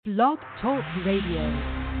Blog Talk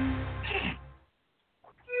Radio.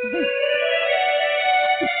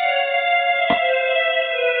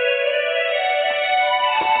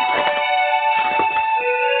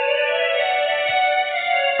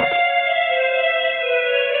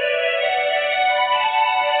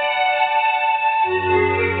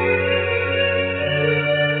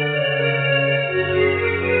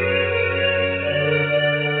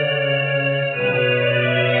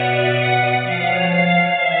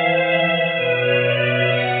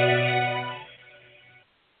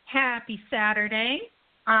 Saturday.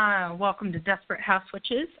 Welcome to Desperate House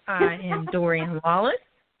Witches. I am Dorian Wallace.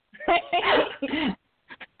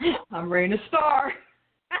 I'm Raina Starr.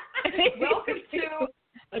 Welcome to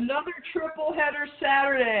another triple header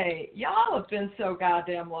Saturday. Y'all have been so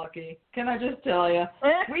goddamn lucky. Can I just tell you?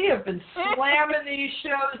 We have been slamming these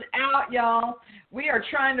shows out, y'all. We are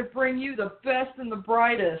trying to bring you the best and the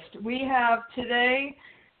brightest. We have today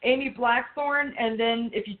Amy Blackthorn, and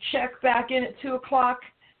then if you check back in at 2 o'clock,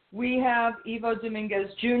 we have Ivo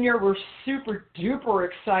Dominguez Jr. We're super duper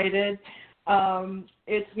excited.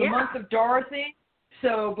 It's the month of Dorothy,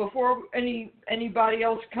 so before anybody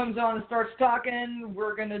else comes on and starts talking,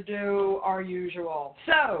 we're going to do our usual.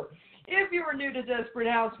 So, if you are new to Desperate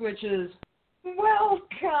House Witches,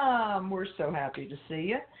 welcome. We're so happy to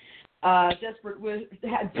see you.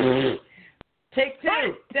 Take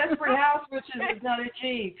two. Desperate House Witches is not a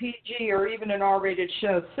G, PG, or even an R-rated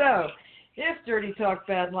show. So, if dirty talk,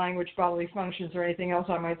 bad language, bodily functions, or anything else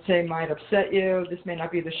I might say might upset you, this may not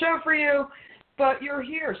be the show for you, but you're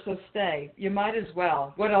here, so stay. You might as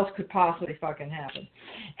well. What else could possibly fucking happen?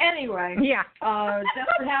 Anyway,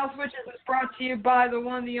 Desperate House Witches is brought to you by the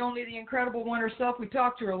one, the only, the incredible one herself. We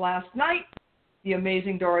talked to her last night, the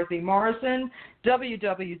amazing Dorothy Morrison,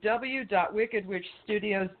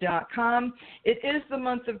 www.wickedwitchstudios.com. It is the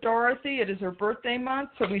month of Dorothy. It is her birthday month,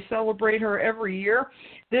 so we celebrate her every year.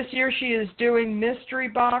 This year she is doing mystery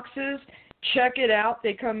boxes. Check it out.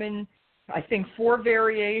 They come in, I think, 4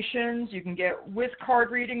 variations. You can get with card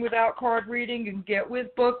reading, without card reading. You can get with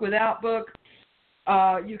book, without book.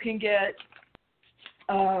 You can get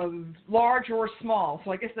large or small.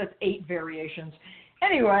 So I guess that's 8 variations.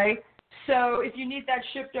 Anyway, so if you need that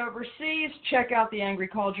shipped overseas, check out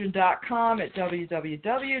theangrycauldron.com at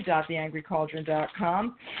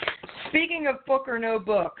www.theangrycauldron.com. Speaking of book or no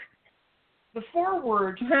book, the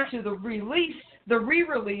foreword to the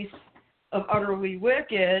re-release of Utterly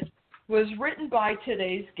Wicked was written by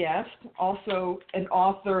today's guest, also an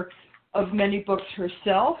author of many books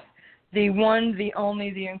herself, the one, the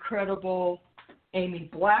only, the incredible Amy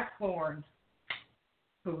Blackthorn,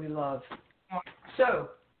 who we love. So,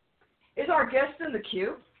 is our guest in the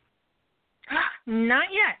queue?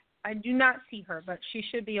 Not yet. I do not see her, but she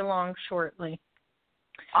should be along shortly.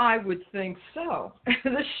 I would think so.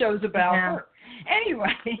 This show's about her.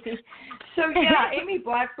 Anyway, so Amy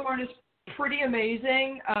Blackthorn is pretty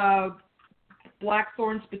amazing.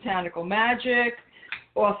 Blackthorn's Botanical Magic,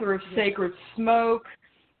 author of Sacred Smoke,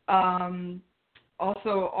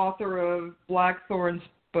 also author of Blackthorn's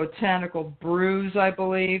Botanical Brews, I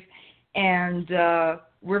believe, and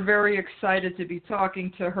we're very excited to be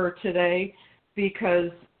talking to her today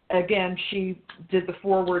because, again, she did the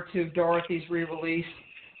foreword to Dorothy's re-release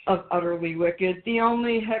of Utterly Wicked, the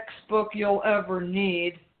only hex book you'll ever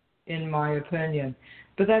need, in my opinion.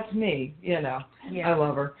 But that's me, you know. Yeah. I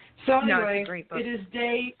love her. So anyway, it is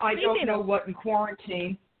day, I don't know what, in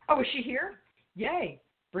quarantine. Oh, is she here? Yay.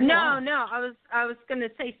 No, I was going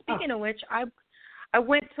to say, speaking of which, I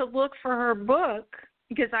went to look for her book,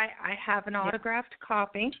 because I have an autographed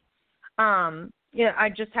copy. I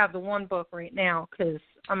just have the one book right now because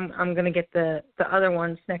I'm going to get the other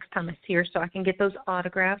ones next time I see her so I can get those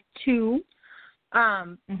autographed too. But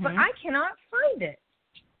I cannot find it.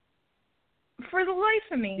 For the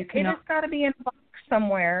life of me. It has got to be in a box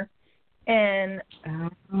somewhere. And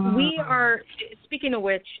we are, speaking of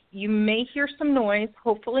which, you may hear some noise.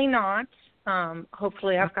 Hopefully not.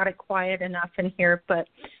 Hopefully I've got it quiet enough in here, but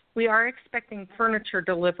we are expecting furniture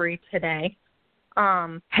delivery today.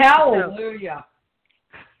 Hallelujah.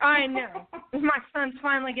 So, I know. My son's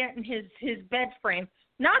finally getting his bed frame.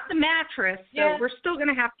 Not the mattress, so we're still going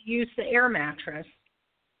to have to use the air mattress.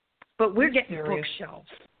 But we're getting bookshelves.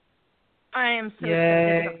 I am so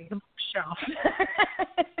excited about the bookshelf.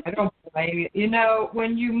 I don't blame you. You know,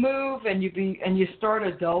 when you move and you start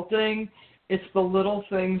adulting, it's the little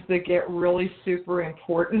things that get really super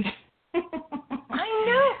important.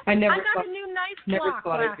 I know. I got a new knife block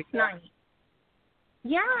last night.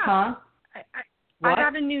 Yeah. Huh? I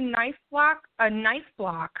got a new knife block,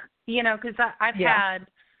 you know, because I've had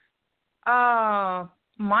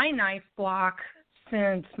my knife block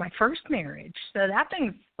since my first marriage. So that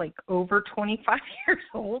thing's like over 25 years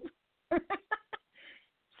old.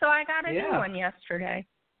 So I got a new one yesterday.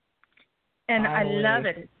 And I love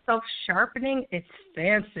it. It's self-sharpening. It's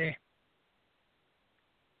fancy.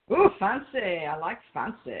 Ooh, fancy. I like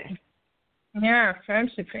fancy. Yeah,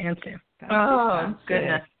 fancy. Fancy.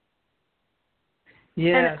 Goodness.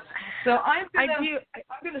 Yes. So I'm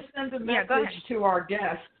gonna send a message to our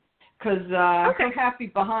guest because her happy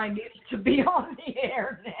behind needs to be on the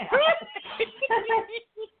air now.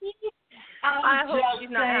 I hope she's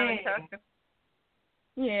not having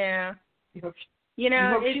Yeah. You hope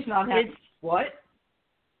she's not having what?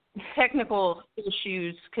 Technical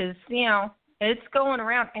issues because, it's going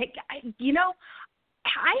around. I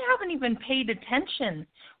haven't even paid attention.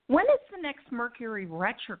 When is the next Mercury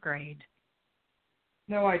retrograde?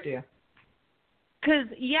 No idea. Because,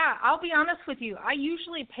 I'll be honest with you. I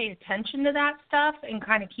usually pay attention to that stuff and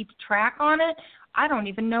kind of keep track on it. I don't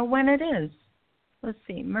even know when it is. Let's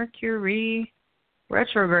see. Mercury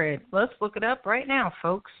retrograde. Let's look it up right now,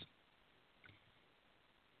 folks.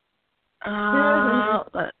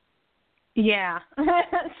 Yeah.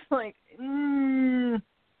 It's like,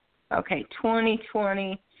 okay,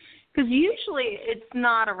 2020. Because usually it's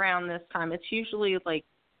not around this time. It's usually like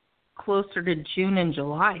closer to June and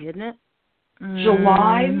July, isn't it?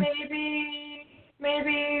 July, maybe.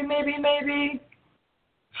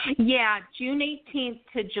 Yeah, June 18th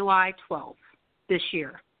to July 12th this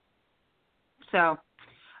year. So,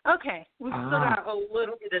 okay, we've still got a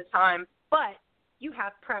little bit of time, but you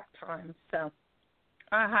have prep time. So,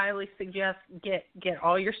 I highly suggest get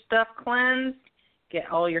all your stuff cleansed, get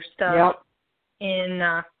all your stuff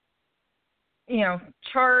in,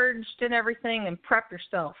 charged and everything, and prep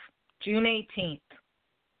yourself. June 18th.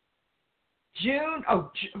 June?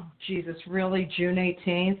 Oh, Jesus, really? June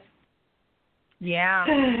 18th? Yeah,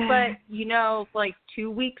 but, like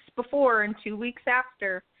 2 weeks before and 2 weeks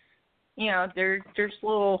after, there's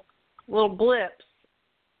little blips.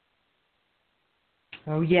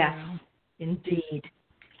 Oh, yes, indeed.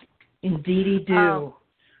 Indeedy do.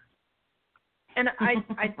 And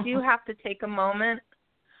I do have to take a moment.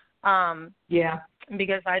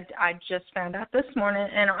 Because I just found out this morning,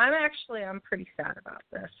 and I'm pretty sad about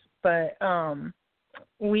this, but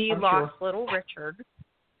we lost little Richard.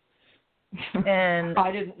 And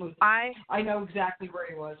I didn't lose him. I know exactly where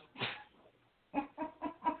he was.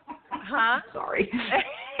 Huh? Sorry.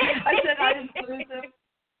 I said I didn't lose him.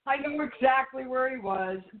 I know exactly where he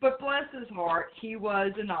was, but bless his heart, he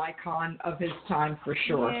was an icon of his time for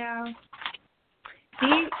sure. Yeah.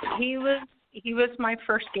 He was my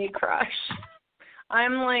first gay crush.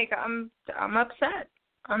 I'm upset.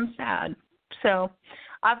 I'm sad. So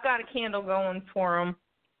I've got a candle going for him,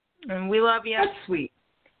 and we love you. That's sweet.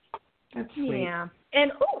 That's sweet. Yeah.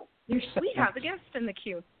 And we have a guest in the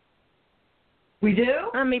queue. We do?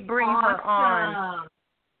 Let me bring her on.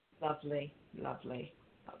 Lovely.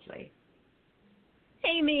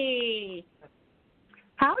 Amy.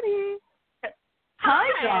 Howdy.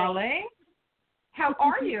 Hi, darling. How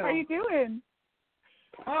are you? How you doing?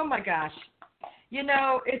 Oh, my gosh.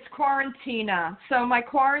 It's quarantina. So my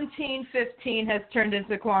quarantine 15 has turned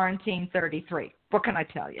into quarantine 33. What can I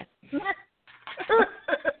tell you?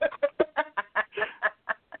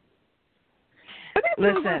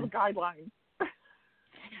 Listen. Guidelines.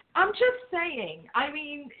 I'm just saying. I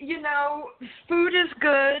mean, food is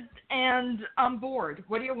good, and I'm bored.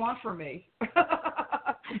 What do you want from me?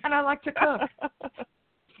 And I like to cook.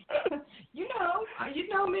 You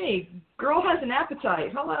know me. Girl has an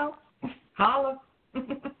appetite. Hello. Holla.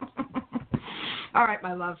 All right,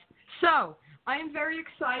 my love. So I am very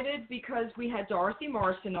excited because we had Dorothy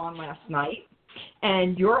Morrison on last night,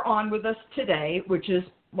 and you're on with us today, which is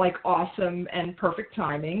like awesome and perfect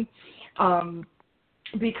timing.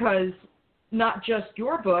 Because not just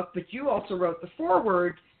your book, but you also wrote the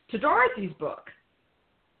foreword to Dorothy's book.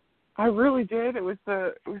 I really did. It was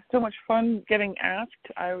so much fun getting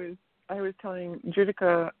asked. I was telling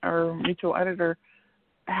Judica, our mutual editor,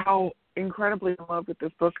 how incredibly in love with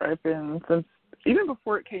this book I've been since even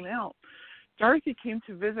before it came out. Dorothy came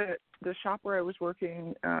to visit the shop where I was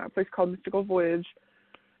working, a place called Mystical Voyage,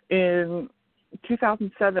 in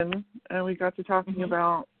 2007, and we got to talking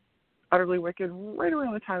about Utterly Wicked right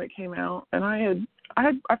around the time it came out. And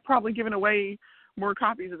I've probably given away more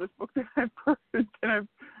copies of this book than I've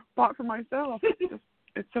bought for myself.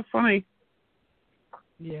 It's so funny.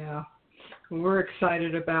 Yeah. We're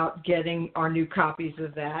excited about getting our new copies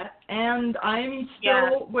of that. And I'm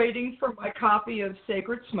still waiting for my copy of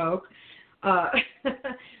Sacred Smoke,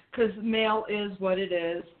 because mail is what it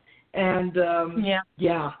is. And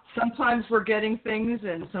sometimes we're getting things,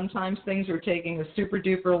 and sometimes things are taking a super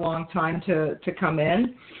duper long time to come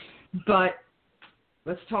in. But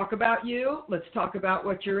let's talk about you. Let's talk about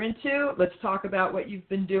what you're into. Let's talk about what you've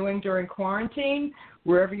been doing during quarantine.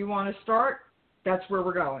 Wherever you want to start, that's where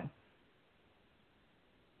we're going.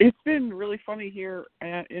 It's been really funny here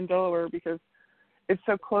in Delaware because it's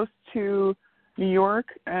so close to New York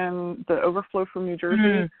and the overflow from New Jersey.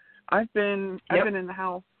 Mm-hmm. I've been in the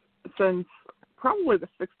house since probably the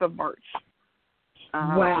 6th of March.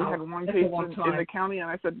 Wow. We had one case in the county, and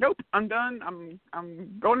I said, nope, I'm done. I'm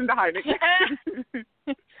going into hiding.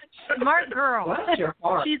 Smart girl. Bless your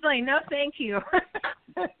heart. She's like, no, thank you.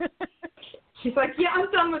 She's like, yeah, I'm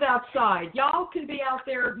done with outside. Y'all can be out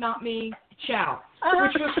there, not me. Ciao.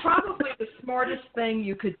 Which was probably the smartest thing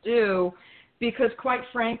you could do because, quite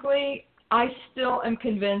frankly, I still am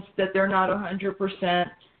convinced that they're not 100%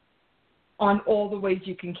 on all the ways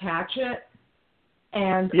you can catch it.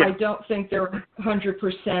 And I don't think they're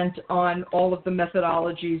 100% on all of the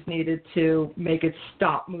methodologies needed to make it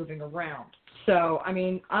stop moving around. So, I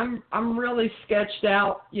mean, I'm really sketched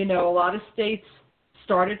out. You know, a lot of states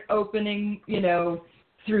started opening, you know,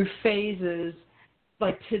 through phases.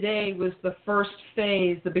 Like today was the first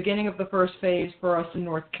phase, the beginning of the first phase for us in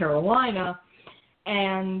North Carolina.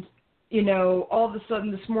 And, you know, all of a sudden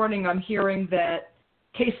this morning I'm hearing that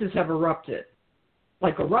cases have erupted.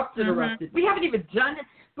 Like erupted. We haven't even done it,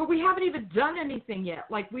 but we haven't even done anything yet.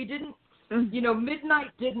 Like we didn't, you know, midnight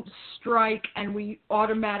didn't strike and we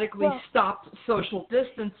automatically stopped social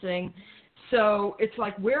distancing. So it's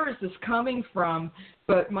like, where is this coming from?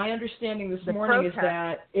 But my understanding this morning is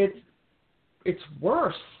that it's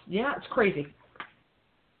worse. Yeah, it's crazy.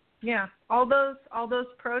 Yeah, all those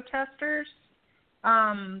protesters,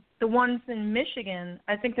 the ones in Michigan,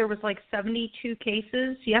 I think there was like 72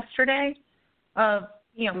 cases yesterday of,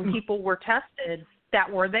 you know, people were tested that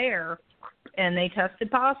were there and they tested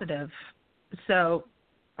positive. So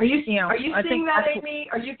are you seeing that, that's Amy?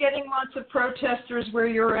 Are you getting lots of protesters where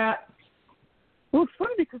you're at? Well, it's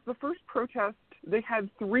funny because the first protest, they had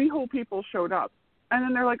 3 whole people showed up. And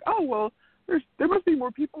then they're like, oh, well, there must be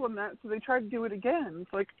more people than that, so they tried to do it again.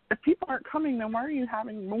 It's like, if people aren't coming, then why are you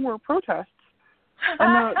having more protests?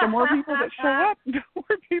 And the more people that show up, the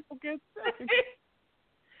more people get sick.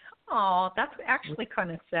 Oh, that's actually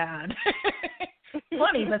kind of sad.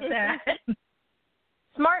 Funny, but sad.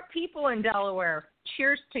 Smart people in Delaware.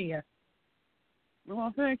 Cheers to you.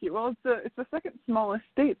 Well, thank you. Well, it's the second smallest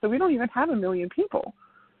state, so we don't even have 1 million people.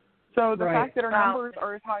 So the fact that our numbers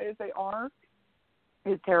are as high as they are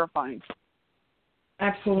is terrifying.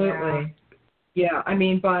 Absolutely. Yeah, I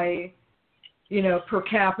mean, by, you know, per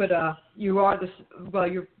capita, you are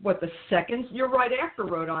you're the second? You're right after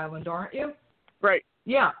Rhode Island, aren't you? Right.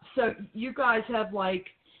 Yeah, so you guys have, like,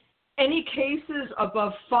 any cases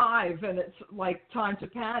above 5, and it's, like, time to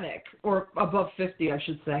panic, or above 50, I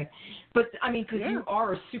should say. But, I mean, because you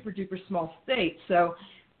are a super-duper small state, so,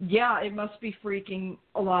 yeah, it must be freaking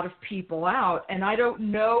a lot of people out. And I don't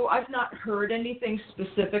know, I've not heard anything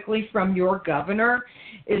specifically from your governor.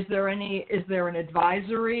 Is there an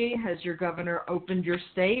advisory? Has your governor opened your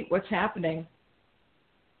state? What's happening?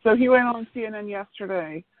 So he went on CNN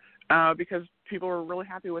yesterday because people were really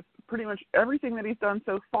happy with pretty much everything that he's done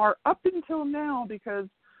so far up until now, because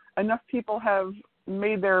enough people have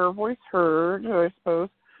made their voice heard, I suppose,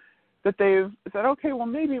 that they've said, okay, well,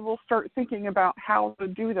 maybe we'll start thinking about how to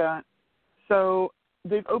do that. So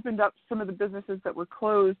they've opened up some of the businesses that were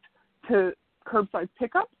closed to curbside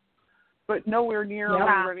pickup, but nowhere near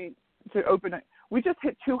ready to open it. We just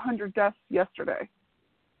hit 200 deaths yesterday.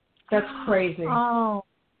 That's crazy. Oh,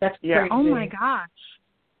 that's crazy. Oh my gosh.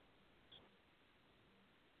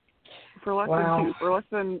 For less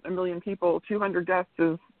than 1 million people, 200 deaths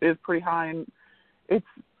is pretty high, and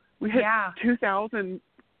we hit 2,000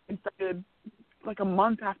 infected like a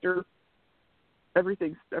month after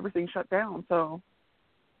everything shut down. So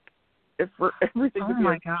if everything could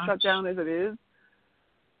be shut down as it is,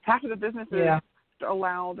 half of the businesses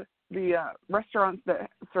allowed the restaurants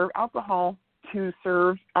that serve alcohol to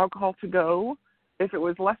serve alcohol to go if it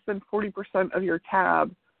was less than 40% of your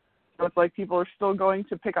tab. So it's like people are still going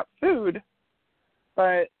to pick up food,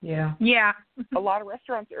 but a lot of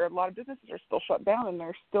restaurants or a lot of businesses are still shut down, and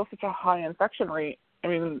there's still such a high infection rate. I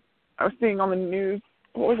mean, I was seeing on the news,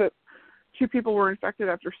 2 people were infected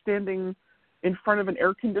after standing in front of an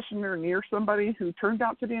air conditioner near somebody who turned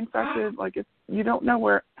out to be infected. Like, you don't know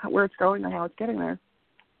where it's going or how it's getting there.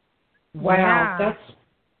 Wow,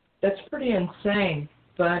 that's pretty insane.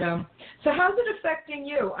 But so how's it affecting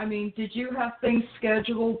you? I mean, did you have things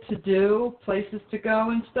scheduled to do, places to go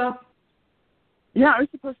and stuff? Yeah, I was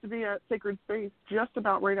supposed to be at Sacred Space just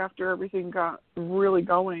about right after everything got really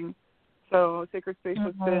going. So Sacred Space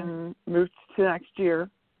has been moved to next year.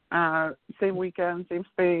 Same weekend, same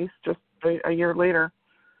space, just a year later.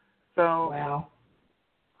 So wow.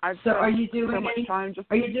 I've are you doing so much time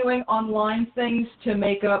are you doing online things to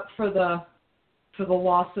make up for the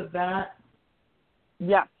loss of that?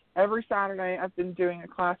 Yes. Every Saturday I've been doing a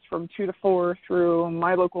class from 2 to 4 through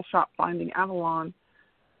my local shop, Finding Avalon.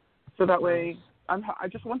 So that way I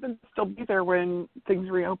just want them to still be there when things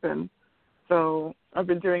reopen. So I've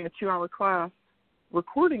been doing a 2-hour class,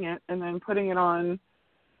 recording it, and then putting it on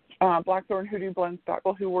Blackthorn Hoodoo Blends.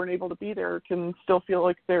 People who weren't able to be there can still feel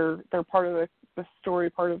like they're part of the story,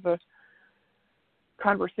 part of the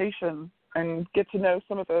conversation, and get to know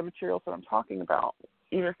some of the materials that I'm talking about,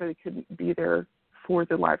 even if they couldn't be there for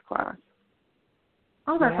the live class.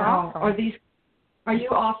 Oh, that's awesome. Are you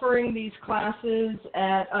offering these classes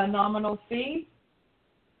at a nominal fee?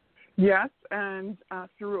 Yes, and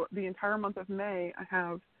through the entire month of May, I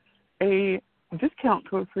have a discount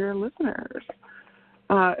code for your listeners.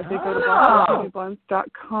 If they go to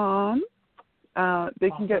blackthornblends.com, they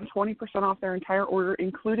can get 20% off their entire order,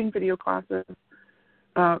 including video classes.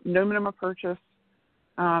 No minimum purchase.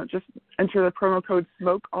 Just enter the promo code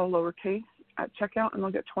SMOKE, all lowercase, at checkout, and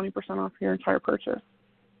they'll get 20% off your entire purchase.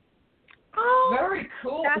 Oh, very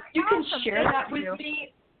cool. If you awesome. can share that with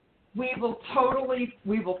me, we will totally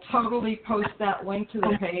post that link to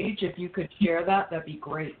the page. If you could share that, that'd be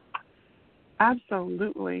great.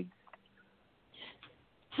 Absolutely.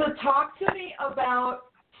 So talk to me about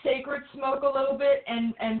Sacred Smoke a little bit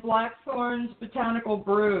and Blackthorn's Botanical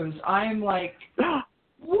Brews. I am like,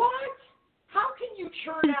 what? How can you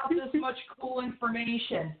churn out this much cool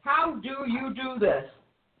information? How do you do this?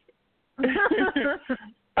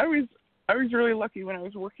 I was really lucky when I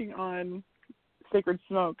was working on Sacred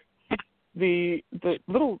Smoke. The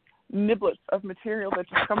little niblets of material that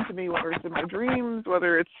just come to me, whether it's in my dreams,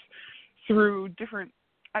 whether it's through different,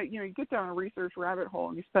 you get down a research rabbit hole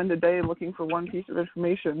and you spend a day looking for one piece of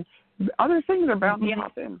information. Other things are bound to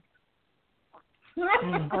pop in.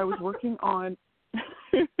 I was working on,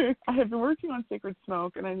 I had been working on Sacred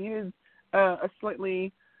Smoke, and I needed a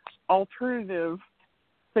slightly alternative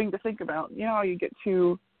thing to think about. You know how you get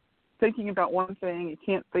to thinking about one thing, you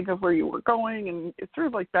can't think of where you were going, and it's sort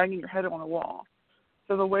of like banging your head on a wall.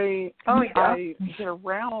 So the way I get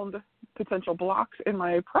around potential blocks in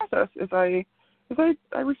my process is I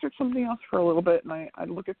research something else for a little bit, and I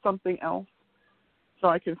look at something else so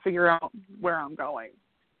I can figure out where I'm going.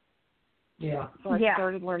 Yeah. So I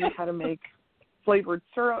started learning how to make flavored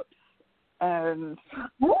syrups and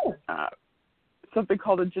something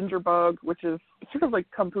called a ginger bug, which is sort of like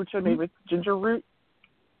kombucha made with ginger root.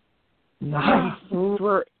 Nice.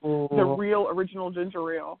 The real original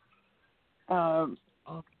ginger ale.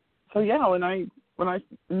 So yeah, when I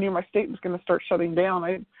knew my state was going to start shutting down,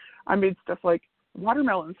 I made stuff like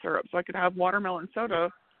watermelon syrup, so I could have watermelon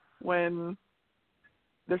soda when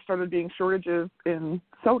there started being shortages in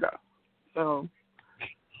soda. So.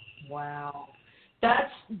 Wow.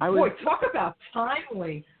 Talk about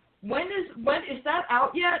timely. When is that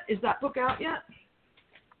out yet? Is that book out yet?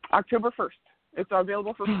 October 1st. It's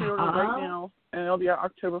available for pre-order right now, and it'll be out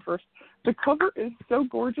October 1st. The cover is so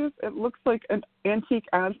gorgeous. It looks like an antique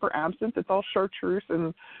ad for absinthe. It's all chartreuse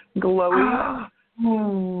and glowy.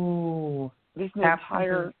 Ooh. There's an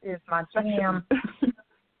entire is my jam.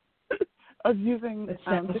 of using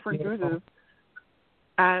different oozes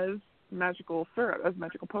as magical syrup, as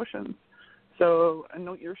magical potions. So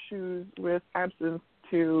anoint your shoes with absinthe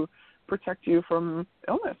to protect you from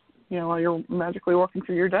illness, while you're magically walking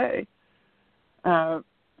through your day.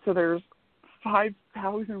 So there's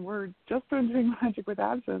 5,000 words just on doing magic with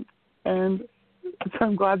absinthe, and so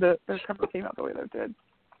I'm glad that their cover came out the way that it did.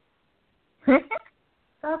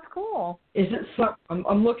 That's cool. Is it?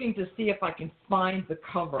 I'm looking to see if I can find the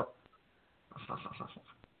cover.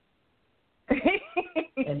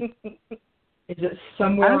 And is it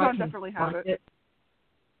somewhere? Amazon I can definitely has it.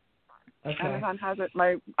 Okay. Amazon has it.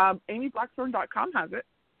 My AmyBlackthorn.com has it.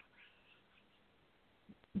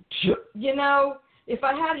 If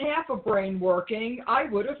I had half a brain working, I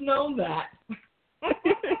would have known that.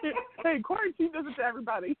 Hey, quarantine does it to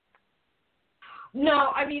everybody.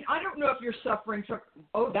 No, I mean, I don't know if you're suffering from...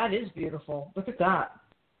 Oh, that is beautiful. Look at that.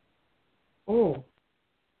 Oh.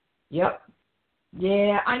 Yep.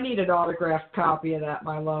 Yeah, I need an autographed copy of that,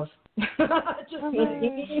 my love. Just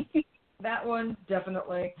kidding. That one,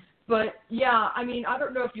 definitely. But, yeah, I mean, I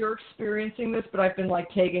don't know if you're experiencing this, but I've been,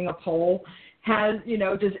 taking a poll. Does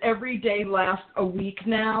every day last a week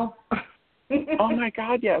now? Oh, my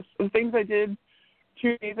God, yes. The things I did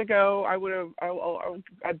 2 days ago, I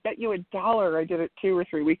bet you $1 I did it 2 or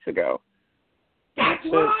 3 weeks ago. That's The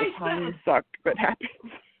what I time said. sucked, but happens.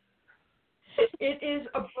 It is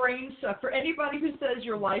a brain suck. For anybody who says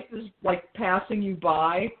your life is like passing you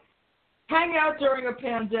by, hang out during a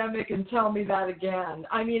pandemic and tell me that again.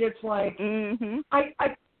 I mean, it's like,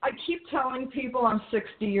 I keep telling people I'm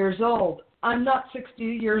 60 years old. I'm not 60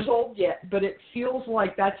 years old yet, but it feels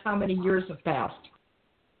like that's how many years have passed.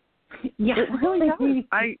 Yeah, it really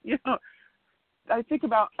does. I think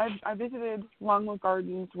about, I visited Longwood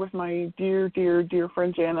Gardens with my dear, dear, dear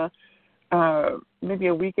friend Jana maybe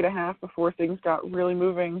a week and a half before things got really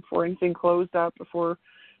moving, before anything closed up, before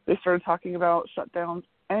they started talking about shutdowns,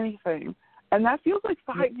 anything. And that feels like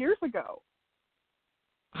 5 years ago.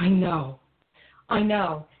 I know.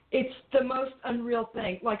 It's the most unreal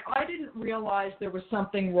thing. Like, I didn't realize there was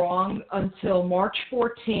something wrong until March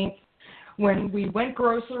 14th when we went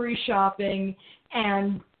grocery shopping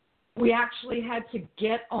and we actually had to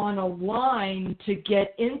get on a line to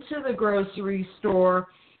get into the grocery store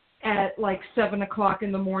at like 7 o'clock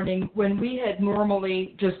in the morning when we had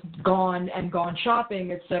normally just gone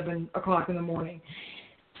shopping at 7 o'clock in the morning.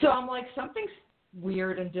 So I'm like, something's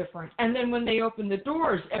weird and different. And then when they opened the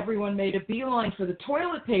doors, everyone made a beeline for the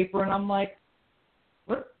toilet paper, and I'm like,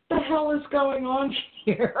 what the hell is going on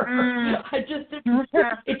here? It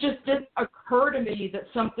just didn't occur to me that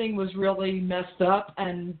something was really messed up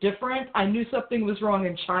and different. I knew something was wrong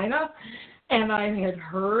in China, and I had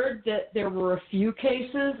heard that there were a few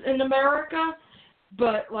cases in America,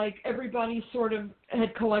 but like everybody sort of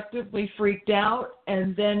had collectively freaked out,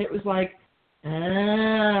 and then it was like,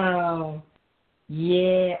 oh,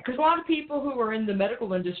 yeah. Because a lot of people who are in the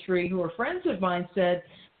medical industry who are friends of mine said,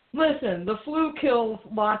 listen, the flu kills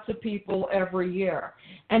lots of people every year,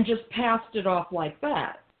 and just passed it off like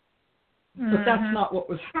that. But that's not what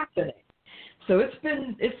was happening. So it's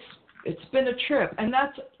been a trip, and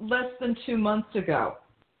that's less than 2 months ago.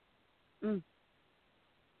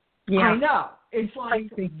 Yeah. I know. It's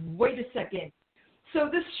like, wait a second. So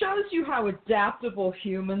this shows you how adaptable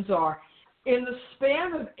humans are. In the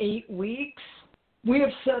span of 8 weeks, we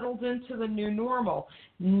have settled into the new normal.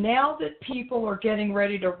 Now that people are getting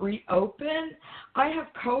ready to reopen, I have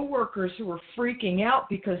coworkers who are freaking out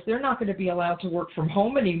because they're not going to be allowed to work from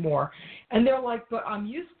home anymore. And they're like, but I'm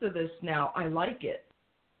used to this now. I like it.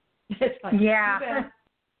 It's like, yeah.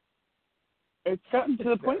 It's gotten to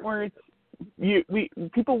the point where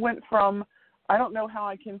people went from, I don't know how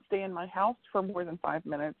I can stay in my house for more than 5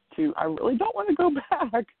 minutes to, I really don't want to go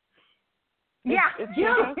back. It's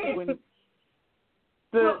fantastic. When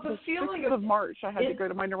the feeling 6th of March, I had to go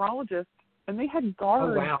to my neurologist, and they had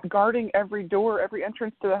guards guarding every door, every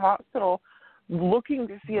entrance to the hospital, looking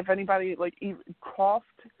to see if anybody like even coughed,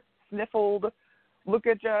 sniffled, look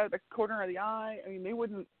at you at the corner of the eye. I mean, they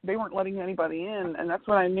weren't letting anybody in, and that's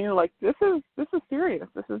when I knew, like, this is serious.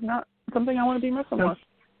 This is not something I want to be messing with.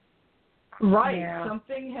 Right. Yeah.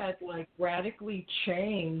 Something had like radically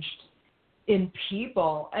changed in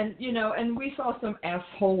people, and and we saw some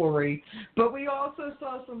assholery, but we also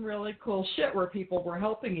saw some really cool shit where people were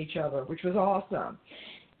helping each other, which was awesome.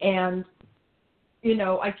 And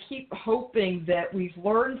I keep hoping that we've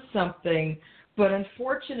learned something, but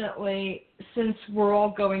unfortunately, since we're all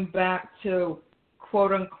going back to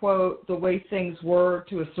quote unquote the way things were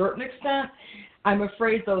to a certain extent, I'm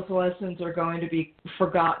afraid those lessons are going to be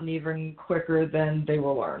forgotten even quicker than they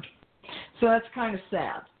were learned. So that's kind of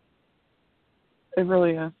sad. It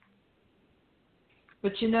really is.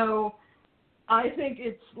 But I think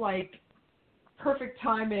it's like perfect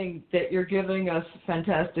timing that you're giving us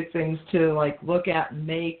fantastic things to like look at and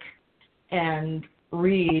make and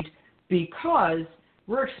read, because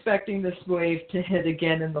we're expecting this wave to hit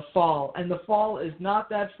again in the fall. And the fall is not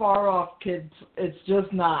that far off, kids. It's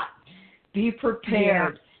just not. Be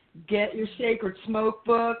prepared. Yeah. Get your Sacred Smoke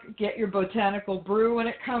book. Get your Botanical Brew when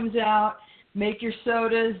it comes out. Make your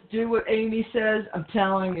sodas. Do what Amy says. I'm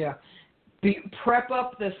telling you. Prep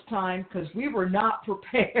up this time, because we were not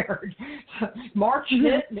prepared. March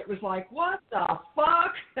hit, and it was like, what the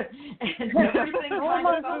fuck? And everything kind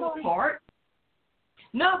of fell apart.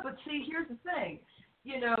 No, but see, here's the thing.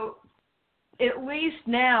 At least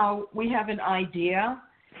now we have an idea,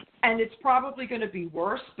 and it's probably going to be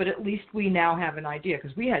worse, but at least we now have an idea,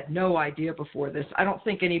 because we had no idea before this. I don't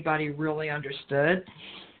think anybody really understood,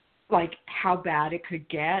 like, how bad it could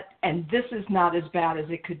get, and this is not as bad as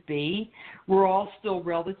it could be. We're all still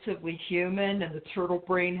relatively human, and the turtle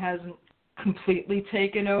brain hasn't completely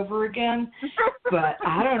taken over again, but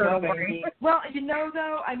I don't know, baby. Well,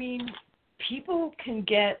 though, I mean, people can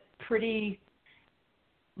get pretty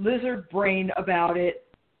lizard brain about it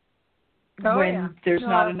when there's No,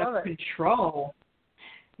 not I enough love it. control.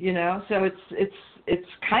 You know, so it's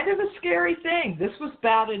kind of a scary thing. This was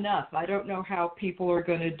bad enough. I don't know how people are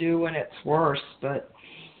going to do when it's worse, but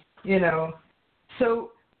you know.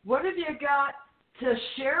 So what have you got to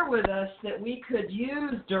share with us that we could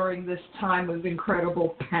use during this time of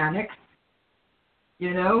incredible panic?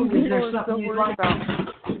 You know, is there something you'd like to...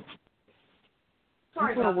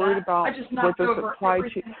 Sorry about worried that. about I just what knocked the over supply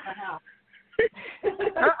everything chain. in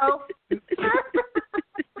the house. Uh-oh.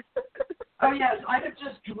 Oh, yes, I have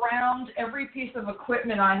just drowned every piece of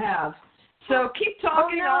equipment I have. So keep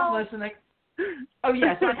talking, Oh, no. I'm listening. Oh,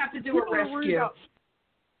 yes, I have to do a rescue.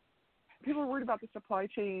 People are worried about the supply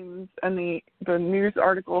chains and the news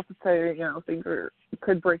articles that say, you know, things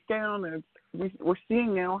could break down. And we're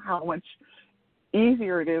seeing now how much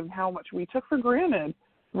easier it is, how much we took for granted,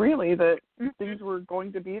 really, that things were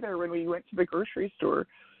going to be there when we went to the grocery store.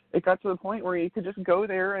 It got to the point where you could just go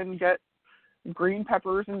there and get green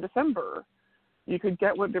peppers in December. You could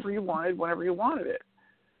get whatever you wanted whenever you wanted it.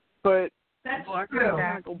 But That's Blackthorn true.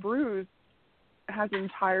 Botanical Brews has an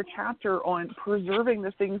entire chapter on preserving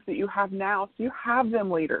the things that you have now so you have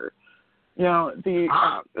them later. You know, the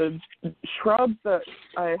shrubs that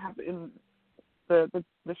I have in the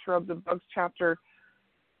shrubs and bugs chapter,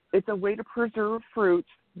 it's a way to preserve fruit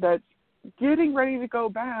that's getting ready to go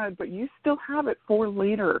bad, but you still have it for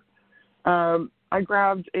later. I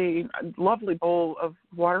grabbed a lovely bowl of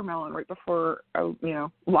watermelon right before I,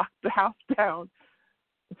 locked the house down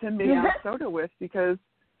to make soda with, because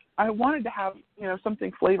I wanted to have,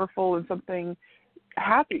 something flavorful and something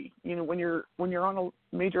happy. You know, when you're on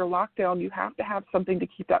a major lockdown, you have to have something to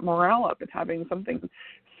keep that morale up, and having something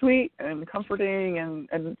sweet and comforting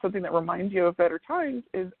and something that reminds you of better times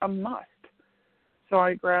is a must. So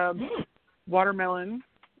I grabbed watermelon,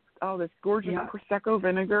 this gorgeous Prosecco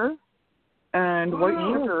vinegar, and white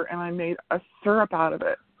sugar, and I made a syrup out of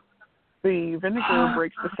it. The vinegar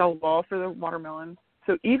breaks the cell wall for the watermelon.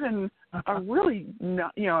 So even a really,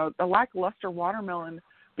 a lackluster watermelon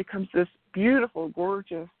becomes this beautiful,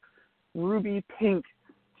 gorgeous, ruby pink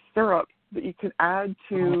syrup that you can add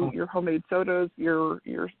to your homemade sodas, your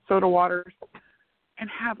soda waters, and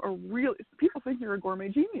have a real. People think you're a gourmet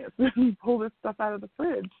genius when you pull this stuff out of the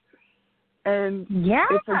fridge. And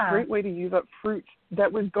it's a great way to use up fruit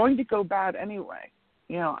that was going to go bad anyway.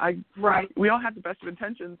 We all have the best of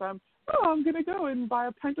intentions. I'm going to go and buy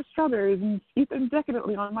a pint of strawberries and eat them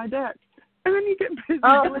decadently on my deck. And then you get busy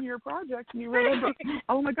doing your project and you remember,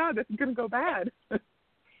 oh my God, this is going to go bad.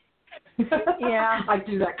 I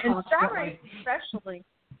do that constantly. And strawberries especially.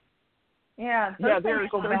 Yeah, they're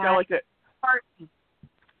so delicate.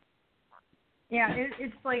 Yeah,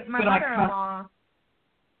 it's like my mother-in-law.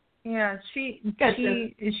 Yeah, she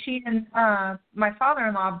and my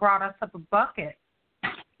father-in-law brought us up a bucket.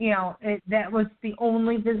 That was the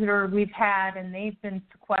only visitor we've had, and they've been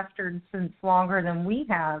sequestered since longer than we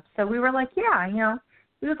have. So we were like,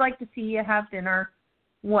 we would like to see you have dinner,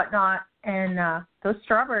 whatnot. And those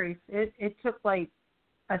strawberries, it took I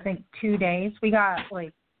think 2 days. We got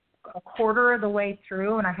a quarter of the way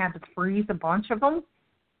through, and I had to freeze a bunch of them.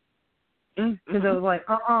 Because it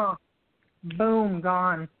was boom,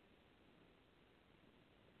 gone.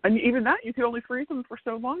 And even that, you could only freeze them for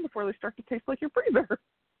so long before they start to taste like your freezer.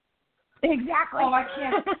 Exactly. Oh, I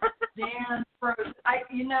can't stand frozen.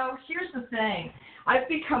 Here's the thing. I've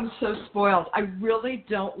become so spoiled. I really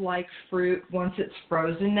don't like fruit once it's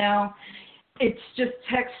frozen now. It's just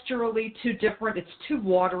texturally too different. It's too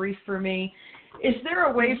watery for me. Is there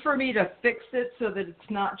a way for me to fix it so that it's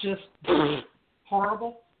not just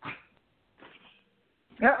horrible?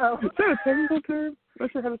 Uh-oh. Is that a technical term?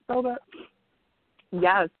 Not sure how to spell that.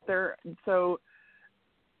 Yes, they're so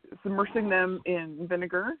submersing them in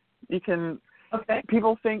vinegar. You can. Okay.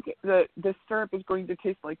 People think that this syrup is going to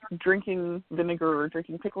taste like drinking vinegar or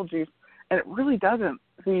drinking pickle juice, and it really doesn't.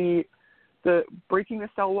 The breaking the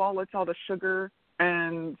cell wall lets all the sugar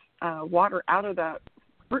and water out of that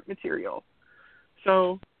fruit material,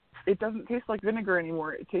 so it doesn't taste like vinegar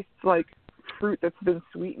anymore. It tastes like fruit that's been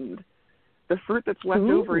sweetened. The fruit that's left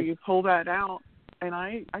over, you pull that out. And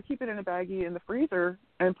I keep it in a baggie in the freezer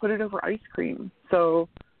and put it over ice cream. So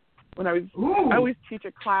when I always teach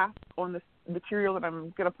a class on this material that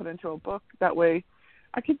I'm going to put into a book. That way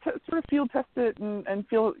I can sort of field test it and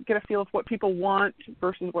get a feel of what people want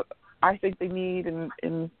versus what I think they need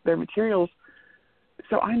in their materials.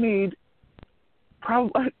 So I made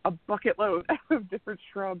probably a bucket load of different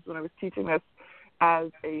shrubs when I was teaching this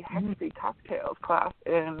as a Hexy cocktails class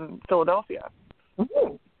in Philadelphia.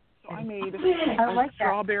 Ooh. So I made I like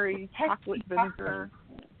strawberry chocolate vinegar.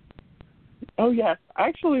 Oh, yes. I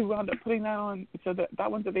actually wound up putting that on, so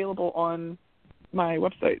that one's available on my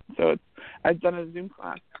website. So I've done a Zoom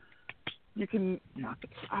class. You can,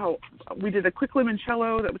 we did a quick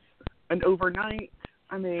limoncello that was an overnight.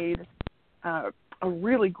 I made a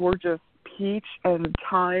really gorgeous peach and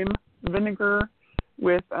thyme vinegar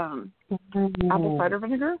with apple cider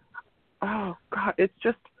vinegar. Oh, God, it's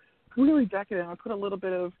just really decadent. I put a little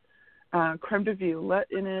bit of creme de violette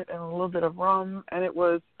in it and a little bit of rum, and it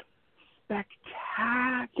was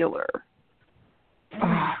spectacular.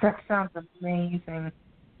 Oh, that sounds amazing.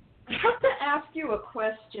 I have to ask you a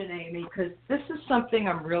question, Amy, because this is something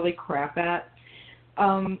I'm really crap at.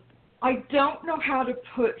 I don't know how to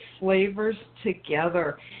put flavors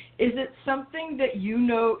together. Is it something that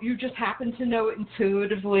you just happen to know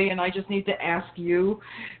intuitively, and I just need to ask you?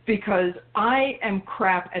 Because I am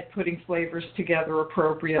crap at putting flavors together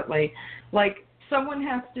appropriately. Like, someone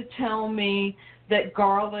has to tell me that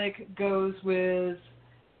garlic goes with,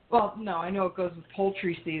 well, no, I know it goes with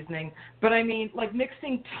poultry seasoning, but I mean, like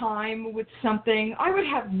mixing thyme with something, I would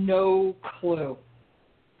have no clue.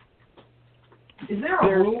 Is there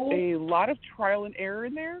a rule? There's a lot of trial and error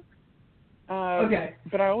in there. Okay.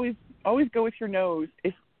 But I always go with your nose.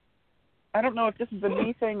 If I don't know if this is a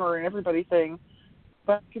me thing or an everybody thing,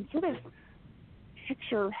 but I can sort of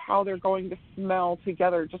picture how they're going to smell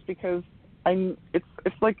together, just because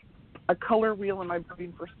it's like a color wheel in my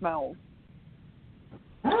brain for smells.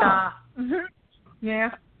 Yeah.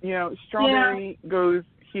 You know, strawberry goes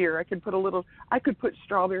here. I could put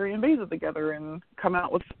strawberry and basil together and come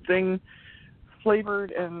out with something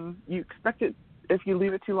flavored, and you expect it, if you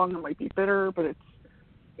leave it too long, it might be bitter, but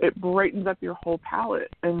it brightens up your whole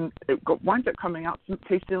palate, and it winds up coming out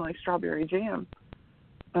tasting like strawberry jam.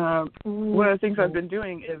 One of the things I've been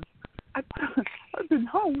doing is I've been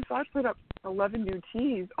home, so I put up 11 new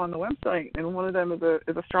teas on the website, and one of them is a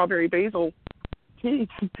strawberry basil tea,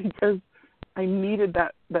 because I needed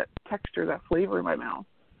that texture, that flavor in my mouth.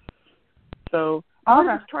 So part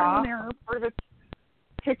of it's trial and error, part of it's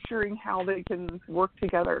picturing how they can work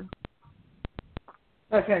together.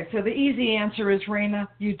 Okay, so the easy answer is, Raina,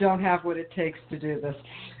 you don't have what it takes to do this.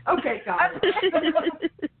 Okay, got it.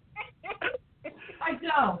 I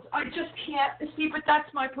don't. I just can't. See, but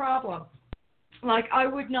that's my problem. Like, I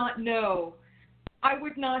would not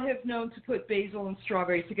have known to put basil and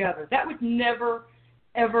strawberry together. That would never,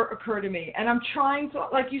 ever occur to me. And I'm trying to,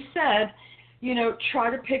 like you said,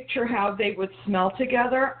 try to picture how they would smell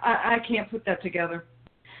together. I can't put that together.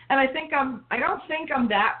 And I don't think I'm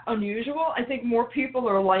that unusual. I think more people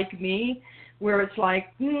are like me, where it's like,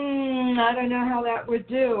 I don't know how that would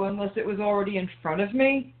do unless it was already in front of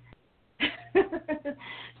me.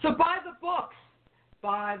 So buy the books.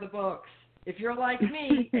 Buy the books. If you're like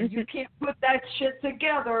me and you can't put that shit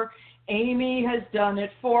together, Amy has done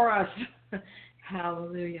it for us.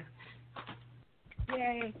 Hallelujah.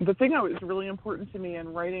 Yay. The thing that was really important to me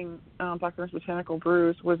in writing Blackthorn's Botanical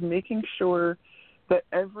Brews was making sure that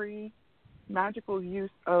every magical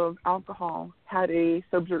use of alcohol had a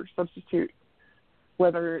substitute,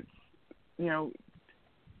 whether it's,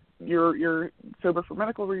 you're sober for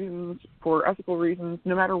medical reasons, for ethical reasons,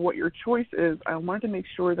 no matter what your choice is. I wanted to make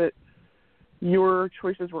sure that your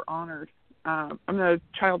choices were honored. I'm the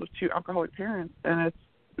child of two alcoholic parents, and it's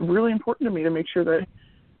really important to me to make sure that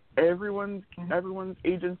everyone's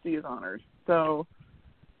agency is honored. So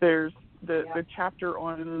there's the chapter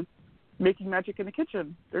on making magic in the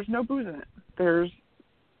kitchen. There's no booze in it. There's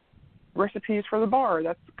recipes for the bar.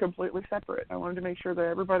 That's completely separate. I wanted to make sure that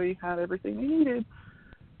everybody had everything they needed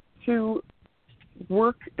to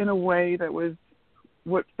work in a way that was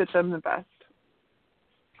what fit them the best.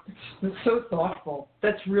 It's so thoughtful.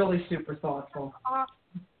 That's really super thoughtful.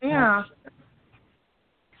 Yeah.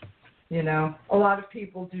 A lot of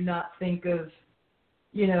people do not think of,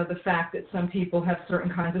 the fact that some people have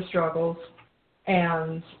certain kinds of struggles,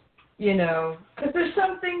 and because there's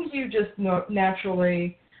some things you just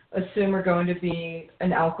naturally assume are going to be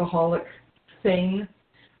an alcoholic thing,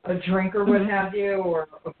 a drink or what have you, or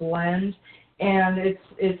a blend. And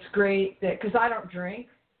it's great that, because I don't drink,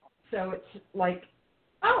 so it's like,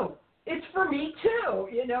 oh, it's for me too.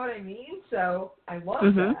 You know what I mean? So I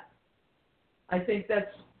love that. I think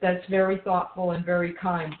that's very thoughtful and very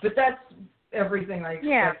kind. But that's everything I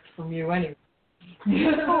expect from you anyway.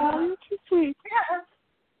 Oh, you're too sweet. Yeah.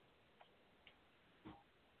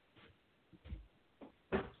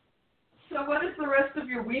 So what does the rest of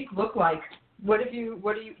your week look like? What are you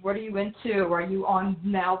into? Are you on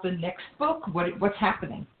now the next book? What's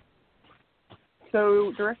happening?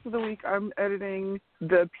 So the rest of the week I'm editing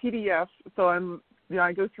the PDF. So I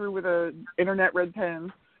go through with a internet red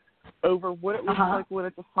pen over what it looks like when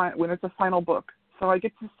it's a final book. So I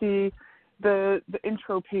get to see the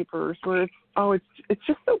intro papers where it's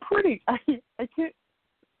just so pretty. I can't,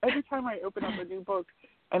 every time I open up a new book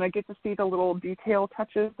and I get to see the little detail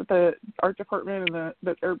touches that the art department and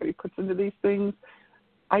that everybody puts into these things,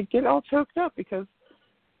 I get all choked up because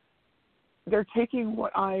they're taking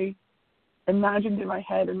what I imagined in my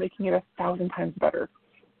head and making it 1,000 times better.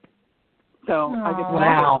 So I get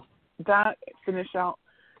to that, finish out,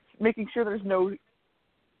 making sure there's no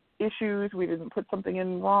issues, we didn't put something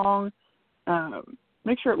in wrong,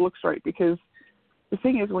 make sure it looks right, because the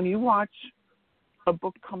thing is, when you watch a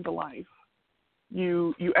book come to life,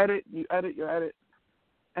 you edit,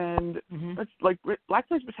 and it's like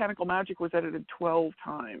Blackthorn's Botanical Magic was edited 12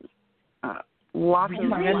 times. Lots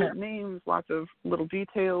of names, lots of little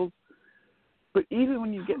details. But even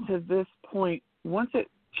when you get to this point, once it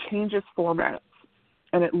changes formats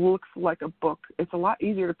and it looks like a book, it's a lot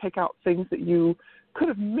easier to pick out things that you could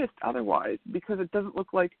have missed otherwise, because it doesn't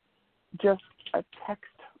look like just a text,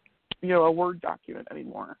 a Word document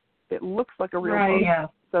anymore. It looks like a real book. Yeah.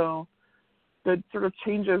 So the sort of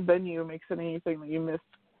change of venue makes anything that you missed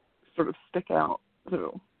sort of stick out.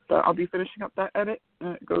 So I'll be finishing up that edit,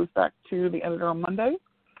 and it goes back to the editor on Monday.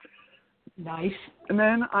 Nice. And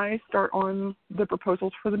then I start on the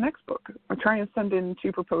proposals for the next book. I try and send in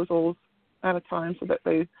 2 proposals at a time so that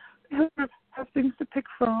they have things to pick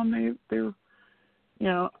from. They're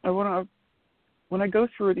when I go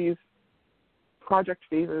through these project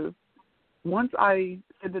phases, once I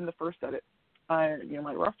send in the first edit,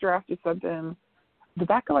 my rough draft is sent in, the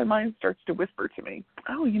back of my mind starts to whisper to me,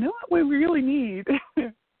 oh, you know what we really need?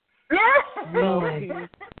 Really?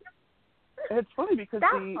 It's funny because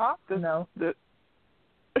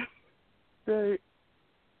the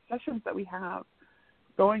sessions that we have,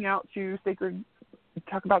 going out to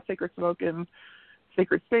talk about Sacred Smoke and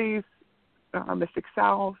Sacred Space, Mystic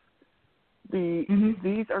South,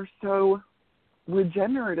 these are so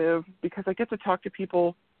regenerative because I get to talk to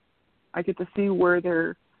people. I get to see where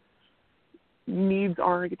their needs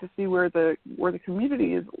are. I get to see where the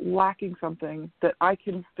community is lacking something that I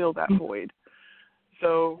can fill that void.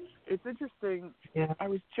 So it's interesting. Yeah. I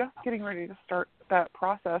was just getting ready to start that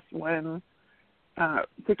process when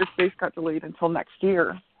Sacred Space got delayed until next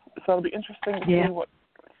year. So it'll be interesting to see what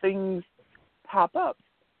things pop up,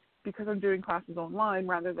 because I'm doing classes online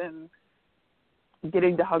rather than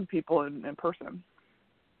getting to hug people in person.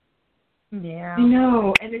 Yeah. I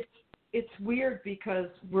know, and it's weird because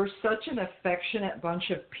we're such an affectionate bunch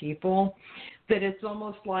of people that it's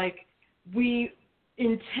almost like we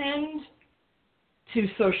intend to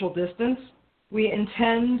social distance. We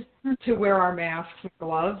intend to wear our masks and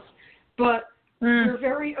gloves, but we're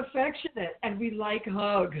very affectionate and we like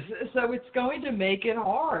hugs. So it's going to make it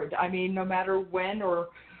hard. I mean, no matter when or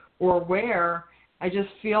where, I just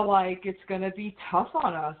feel like it's going to be tough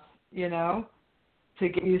on us, to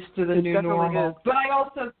get used to the new normal. Is. But I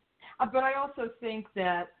also think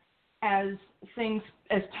that as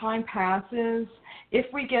time passes, if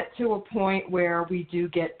we get to a point where we do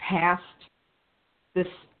get past this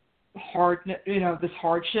this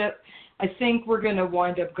hardship, I think we're going to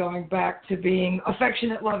wind up going back to being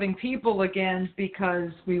affectionate, loving people again,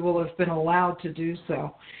 because we will have been allowed to do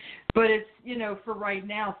so. But it's, for right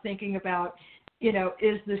now, thinking about,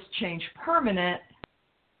 is this change permanent?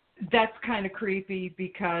 That's kind of creepy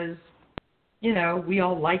because, we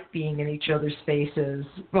all like being in each other's spaces.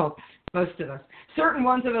 Well, most of us. Certain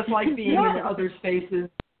ones of us like being in other spaces,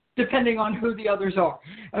 depending on who the others are.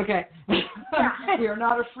 Okay. We are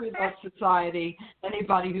not a free love society.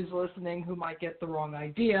 Anybody who's listening who might get the wrong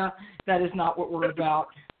idea, that is not what we're about.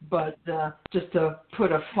 But just to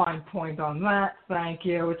put a fine point on that, thank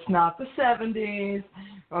you. It's not the 70s.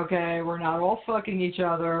 Okay, we're not all fucking each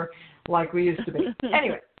other like we used to be.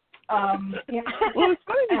 Anyway. Well, it's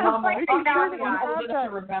funny because I'm old enough to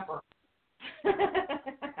remember.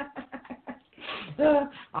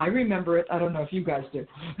 I remember it. I don't know if you guys do.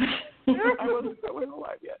 I wasn't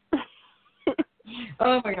alive yet.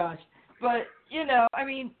 Oh my gosh. But,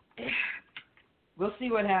 we'll see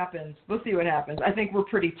what happens. I think we're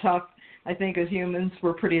pretty tough. I think as humans,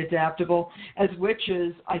 we're pretty adaptable. As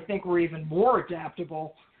witches, I think we're even more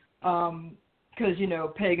adaptable. Because,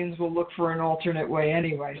 pagans will look for an alternate way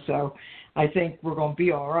anyway. So I think we're going to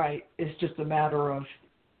be all right. It's just a matter of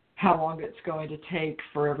how long it's going to take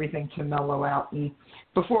for everything to mellow out and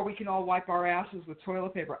before we can all wipe our asses with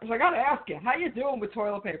toilet paper. So I got to ask you, how you doing with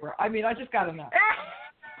toilet paper? I mean, I just got to know.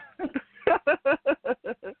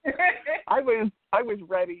 I was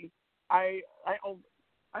ready. I'm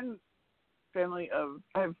family of,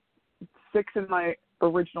 I have 6 in my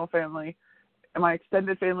original family, and my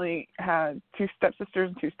extended family had 2 stepsisters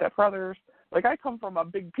and 2 stepbrothers. Like, I come from a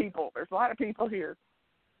big people. There's a lot of people here.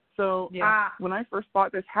 So when I first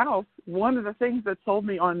bought this house, one of the things that sold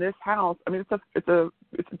me on this house, I mean,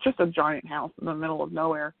 it's just a giant house in the middle of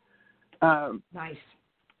nowhere. Nice.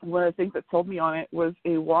 One of the things that sold me on it was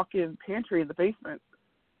a walk-in pantry in the basement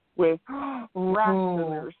with racks,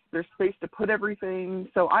 and there's space to put everything.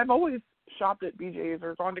 So I've always shopped at BJ's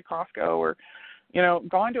or gone to Costco or,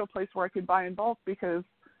 gone to a place where I could buy in bulk because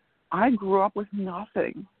I grew up with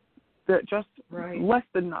nothing. That just less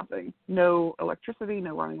than nothing. No electricity,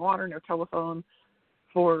 no running water, no telephone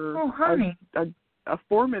for a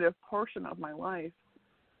formative portion of my life.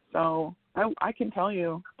 So I can tell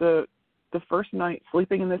you the first night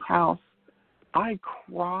sleeping in this house, I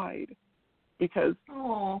cried because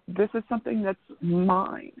this is something that's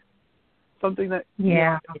mine, something that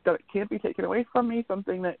that can't be taken away from me,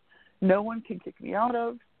 something that no one can kick me out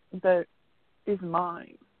of, that is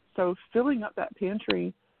mine. So filling up that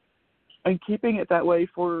pantry and keeping it that way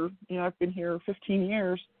for, I've been here 15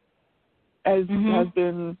 years, has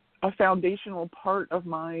been a foundational part of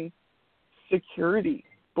my security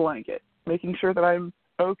blanket. Making sure that I'm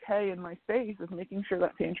okay in my space is making sure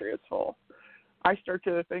that pantry is full. I start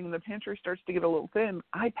to think the pantry starts to get a little thin,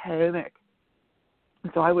 I panic.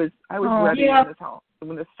 And so I was ready in this house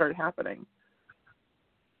when this started happening.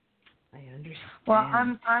 I understand. Well,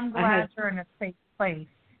 I'm glad you're in a safe place.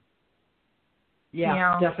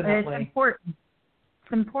 Yeah, definitely. It's important.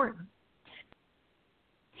 It's important.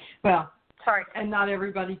 Well, and not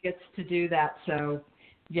everybody gets to do that, so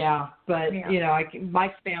but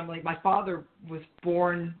my family, my father was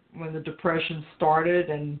born when the Depression started,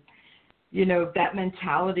 and that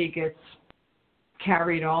mentality gets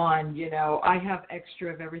carried on. I have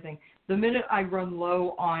extra of everything. The minute I run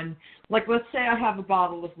low on, like, let's say I have a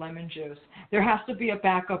bottle of lemon juice, there has to be a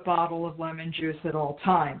backup bottle of lemon juice at all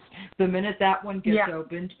times. The minute that one gets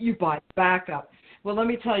opened, you buy the backup. Well, let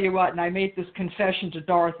me tell you what, and I made this confession to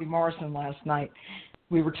Dorothy Morrison last night.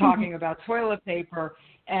 We were talking about toilet paper,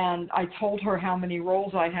 and I told her how many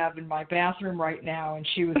rolls I have in my bathroom right now, and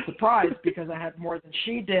she was surprised because I had more than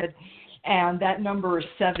she did, and that number is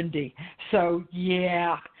 70. So,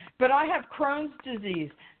 but I have Crohn's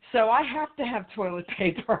disease. So I have to have toilet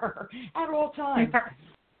paper at all times.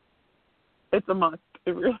 It's a must.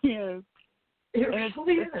 It really is. It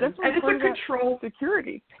really is. And it's a control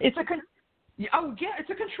security. It's a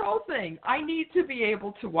control thing. I need to be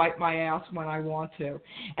able to wipe my ass when I want to.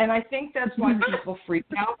 And I think that's why people freak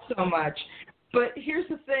out so much. But here's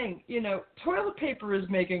the thing, toilet paper is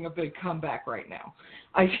making a big comeback right now.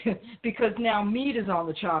 Because now meat is on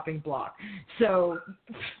the chopping block. So,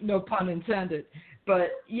 no pun intended.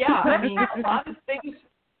 But I mean,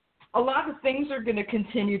 a lot of things are going to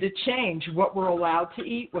continue to change. What we're allowed to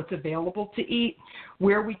eat, what's available to eat,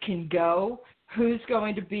 where we can go, who's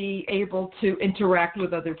going to be able to interact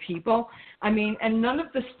with other people. I mean, and none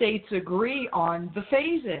of the states agree on the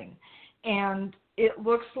phasing. And it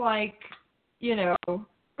looks like, your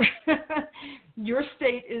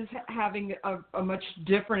state is having a much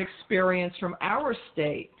different experience from our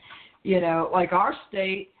state. Like our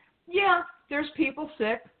state, there's people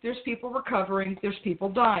sick, there's people recovering, there's people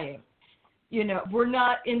dying. We're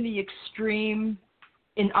not in the extreme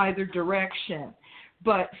in either direction.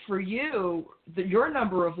 But for you, your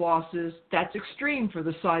number of losses, that's extreme for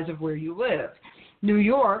the size of where you live. New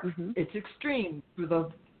York, it's extreme for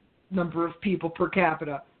the number of people per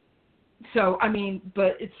capita. So, I mean,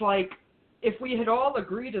 but it's like if we had all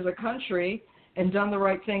agreed as a country and done the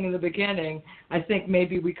right thing in the beginning, I think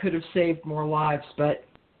maybe we could have saved more lives, but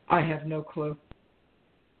I have no clue.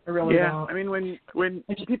 I really don't. I mean, when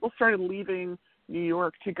people started leaving New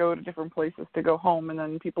York to go to different places to go home, and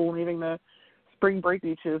then people leaving the spring break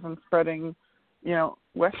beaches and spreading,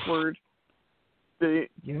 westward, that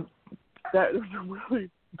was a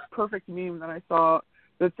really perfect meme that I saw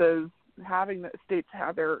that says having the states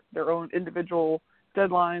have their own individual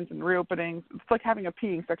deadlines and reopenings. It's like having a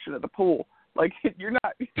peeing section at the pool. Like you're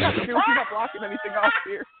not blocking anything off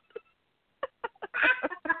here.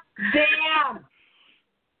 Damn.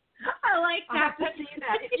 I like that. I have to see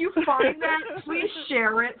that. If you find that, please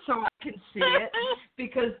share it so I can see it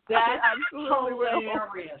because that's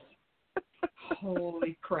hilarious.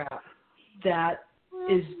 Holy crap. That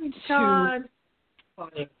is too funny. Oh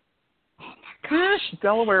my gosh.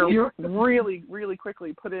 Delaware really, really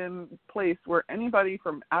quickly put in place where anybody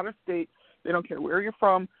from out of state, they don't care where you're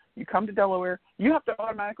from, you come to Delaware, you have to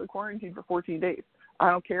automatically quarantine for 14 days.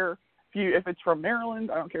 I don't care if it's from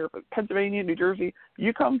Maryland, I don't care if it's Pennsylvania, New Jersey,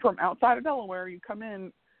 you come from outside of Delaware, you come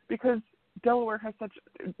in because Delaware has such,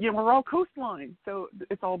 we're all coastline, so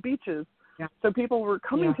it's all beaches. So people were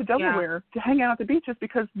coming to Delaware to hang out at the beaches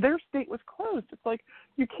because their state was closed. It's like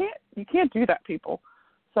you can't do that, people.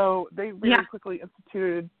 So they very quickly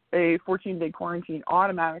instituted a 14-day quarantine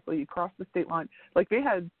automatically across the state line. Like they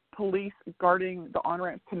had police guarding the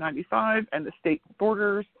on-ramps to 95 and the state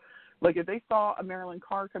borders. Like if they saw a Maryland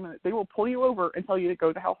car coming, they will pull you over and tell you to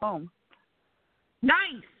go the hell home. Nice.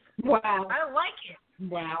 Wow. I like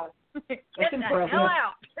it. Wow. Get That's the impressive. hell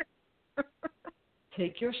out.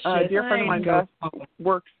 Take your A shit. dear friend of mine, go Beth,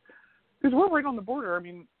 works, because we're right on the border. I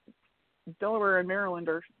mean, Delaware and Maryland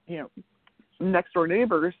are, next door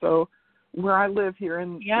neighbors. So where I live here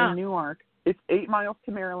in Newark, it's 8 miles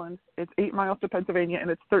to Maryland, it's 8 miles to Pennsylvania, and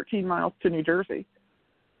it's 13 miles to New Jersey.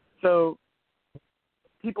 So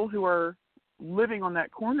people who are living on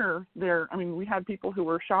that corner there, I mean, we had people who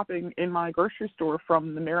were shopping in my grocery store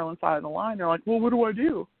from the Maryland side of the line. They're like, well, what do I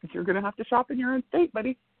do? You're going to have to shop in your own state,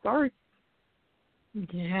 buddy. Sorry.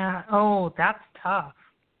 Yeah. Oh, that's tough.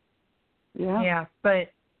 Yeah. Yeah, but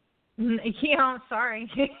sorry.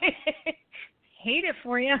 Hate it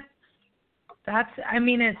for you.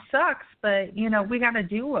 It sucks, but we got to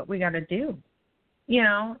do what we got to do.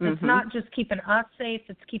 It's not just keeping us safe;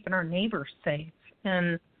 it's keeping our neighbors safe.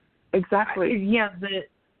 And exactly. The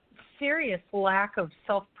serious lack of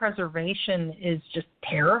self-preservation is just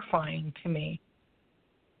terrifying to me.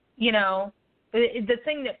 The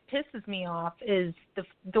thing that pisses me off is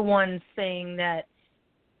the ones saying that,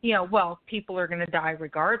 people are going to die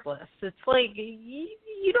regardless. It's like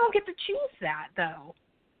you don't get to choose that, though.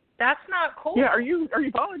 That's not cool. Yeah, are you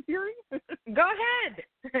volunteering? Go ahead,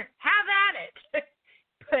 have at it,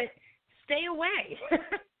 but stay away. That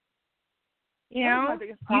was my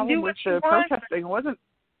biggest problem you do with what you the want. protesting. It wasn't.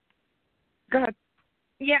 Go ahead.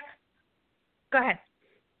 Yeah. Go ahead.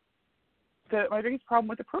 My biggest problem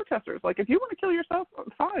with the protesters, like if you want to kill yourself,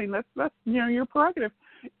 fine. That's your prerogative.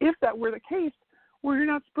 If that were the case, where you're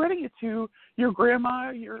not spreading it to your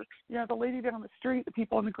grandma, the lady down the street, the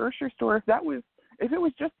people in the grocery store, if it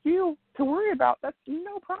was just you to worry about, that's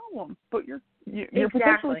no problem. But you're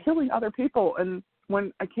potentially killing other people, and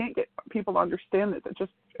when I can't get people to understand this, it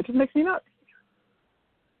just makes me nuts.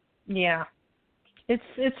 Yeah, it's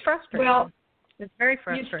frustrating. Well, it's very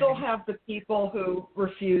frustrating. You still have the people who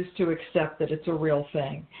refuse to accept that it's a real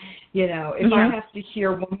thing. If I have to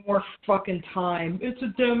hear one more fucking time, it's a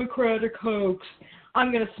Democratic hoax,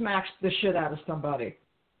 I'm going to smash the shit out of somebody.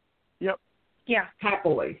 Yep. Yeah.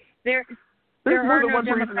 Happily. There's there more are than no one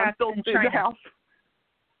reason I'm Democrats still in in the China. house.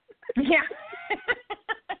 Yeah.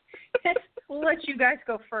 We'll let you guys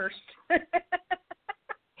go first.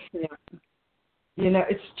 Yeah.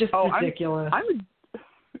 It's just ridiculous.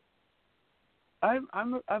 I'm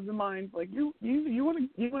of the mind, like you want to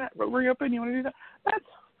reopen, you want to do that, that's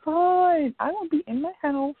fine. I won't be in my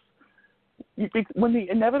house. When the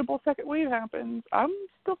inevitable second wave happens, I'm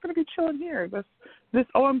still going to be chilling here.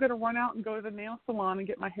 I'm going to run out and go to the nail salon and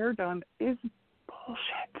get my hair done is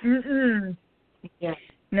bullshit. Mm-mm. Yeah.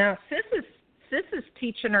 No, Sis is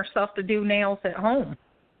teaching herself to do nails at home.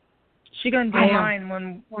 She's going to do mine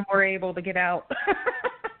when we're able to get out.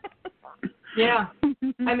 Yeah.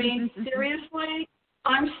 Seriously,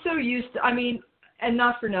 I'm so used to, and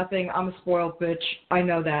not for nothing, I'm a spoiled bitch. I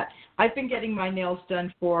know that. I've been getting my nails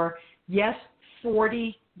done for,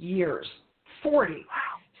 40 years. 40.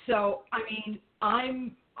 Wow. So, I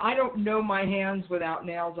don't know my hands without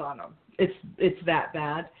nails on them. It's that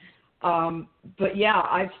bad. But yeah,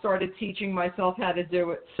 I've started teaching myself how to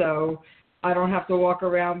do it so I don't have to walk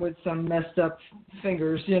around with some messed up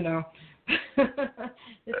fingers, It's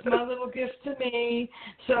my little gift to me.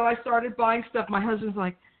 So I started buying stuff. My husband's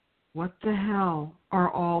like, what the hell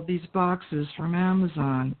are all these boxes from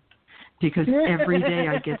Amazon? Because every day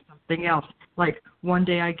I get something else. Like one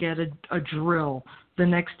day I get a drill. The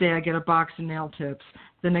next day I get a box of nail tips.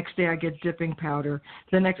 The next day I get dipping powder.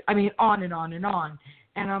 On and on and on.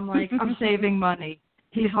 And I'm like, I'm saving money.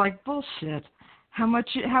 He's like, bullshit. How much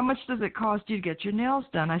does it cost you to get your nails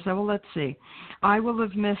done? I said, well, let's see. I will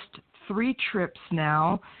have missed 3 trips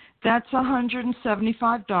now. That's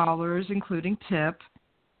 $175, including tip.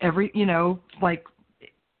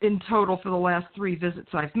 In total for the last 3 visits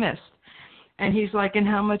I've missed. And he's like, and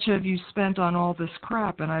how much have you spent on all this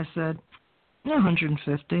crap? And I said,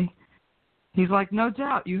 $150. He's like, no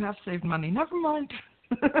doubt, you have saved money. Never mind.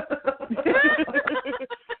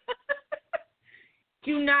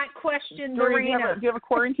 Do not question Marina. Do you have a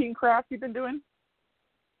quarantine craft you've been doing?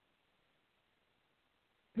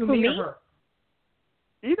 Who, me or her?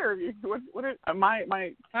 Either of you. What are, my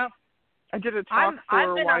oh. I did a talk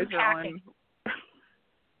for Wiser unpacking.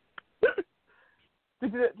 on.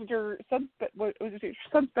 Did your son's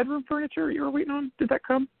bedroom furniture you were waiting on? Did that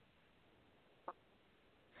come?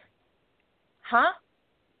 Huh?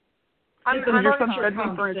 Your son's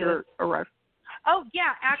bedroom furniture arrived. Oh,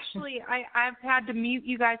 yeah. Actually, I've had to mute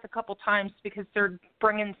you guys a couple times because they're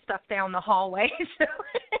bringing stuff down the hallway. So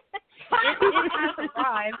it has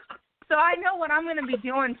arrived. So I know what I'm going to be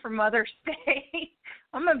doing for Mother's Day.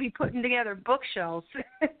 I'm going to be putting together bookshelves.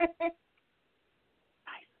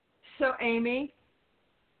 So, Amy,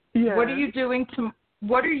 yeah. What are you doing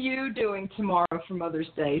tomorrow for Mother's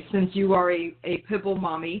Day? Since you are a Pibble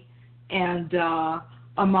mommy and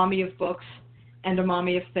a mommy of books and a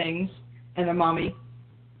mommy of things and a mommy.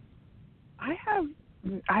 I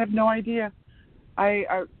have no idea.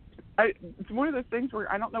 It's one of those things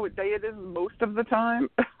where I don't know what day it is most of the time.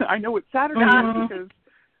 I know it's Saturday because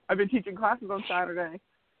I've been teaching classes on Saturday,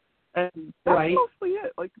 and that's mostly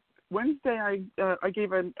it. Like Wednesday, I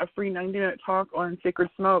gave a free 90-minute talk on sacred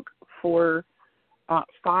smoke for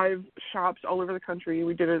 5 shops all over the country.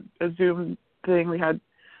 We did a Zoom thing. We had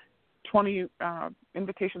 20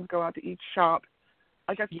 invitations go out to each shop.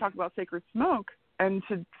 I got to talk about sacred smoke. And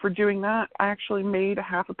for doing that, I actually made a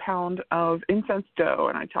half a pound of incense dough,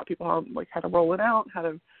 and I taught people how to roll it out, how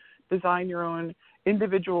to design your own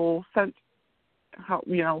individual scent,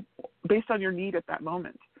 based on your need at that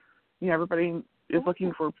moment. Everybody is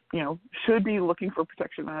looking for, should be looking for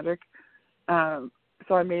protection magic.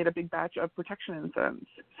 So I made a big batch of protection incense.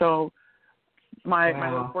 So my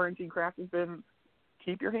little quarantine craft has been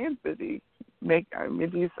keep your hands busy. I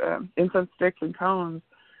made these incense sticks and cones.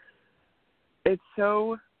 It's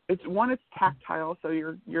tactile, so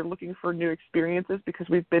you're looking for new experiences because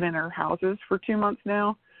we've been in our houses for 2 months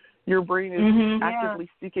now. Your brain is actively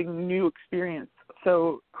seeking new experience.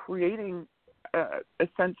 So creating a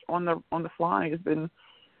scent on the fly has been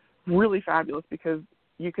really fabulous because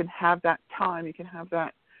you can have that time, you can have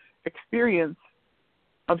that experience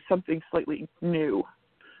of something slightly new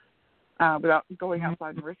without going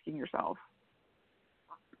outside and risking yourself.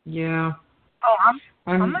 Yeah. Oh,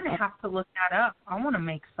 I'm going to have to look that up. I want to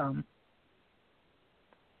make some.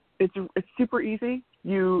 It's super easy.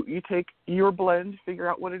 You take your blend, figure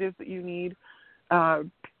out what it is that you need. The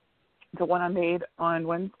one I made on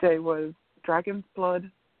Wednesday was dragon's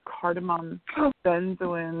blood, cardamom,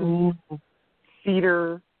 benzoin,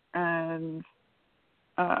 cedar, and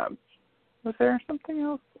was there something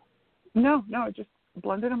else? No, I just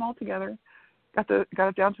blended them all together. Got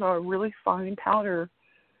it down to a really fine powder.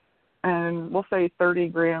 And we'll say 30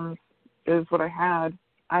 grams is what I had.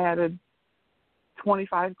 I added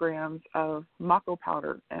 25 grams of mako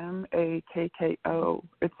powder, Makko.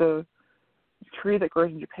 It's a tree that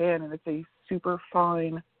grows in Japan, and it's a super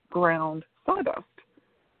fine ground sawdust.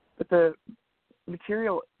 But the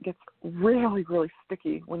material gets really, really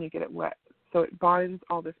sticky when you get it wet. So it binds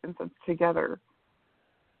all this incense together.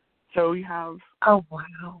 So you have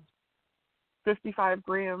 55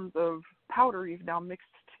 grams of powder you've now mixed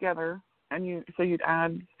together, and you'd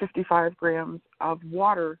add 55 grams of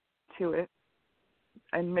water to it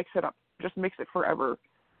and mix it up. Just mix it forever.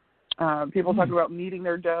 People talk about kneading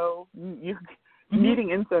their dough. Kneading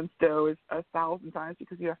incense dough is 1,000 times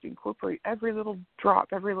because you have to incorporate every little drop,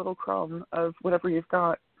 every little crumb of whatever you've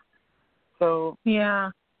got. So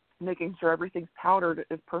making sure everything's powdered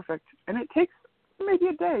is perfect, and it takes maybe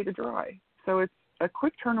a day to dry. So it's a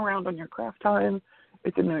quick turnaround on your craft time.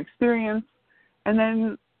 It's a new experience. And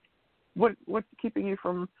then what's keeping you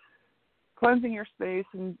from cleansing your space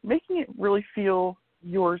and making it really feel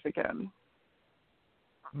yours again?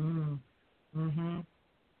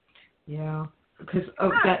 Yeah, because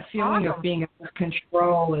that feeling of being out of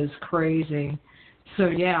control is crazy. So,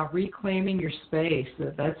 reclaiming your space,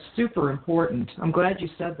 that's super important. I'm glad you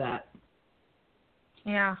said that.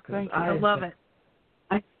 Yeah, I love it.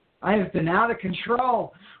 I have been out of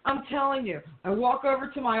control. I'm telling you, I walk over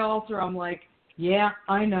to my altar, I'm like, yeah,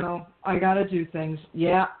 I know, I got to do things.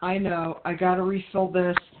 Yeah, I know, I got to refill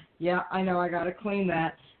this. Yeah, I know, I got to clean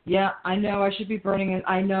that. Yeah, I know, I should be burning it.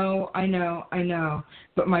 I know.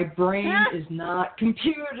 But my brain is not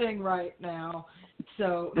computing right now.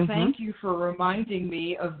 So thank you for reminding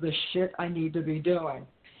me of the shit I need to be doing.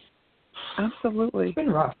 Absolutely. It's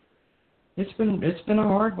been rough. It's been a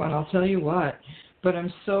hard one, I'll tell you what. But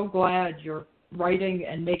I'm so glad you're writing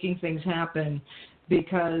and making things happen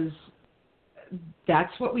because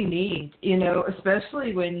that's what we need,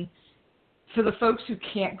 especially for the folks who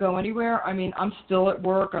can't go anywhere. I mean, I'm still at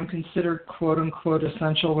work. I'm considered quote unquote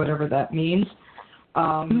essential, whatever that means.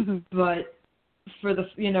 But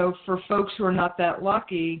for folks who are not that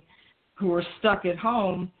lucky, who are stuck at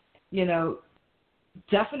home,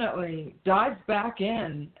 definitely dive back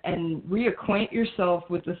in and reacquaint yourself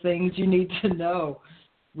with the things you need to know,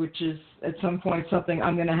 which is at some point something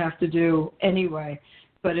I'm going to have to do anyway,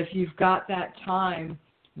 But if you've got that time,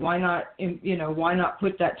 why not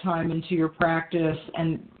put that time into your practice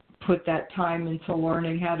and put that time into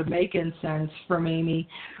learning how to make incense from Amy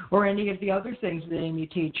or any of the other things that Amy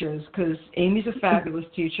teaches, because Amy's a fabulous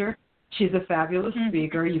teacher. She's a fabulous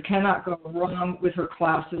speaker. You cannot go wrong with her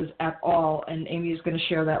classes at all, and Amy is going to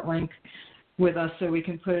share that link with us so we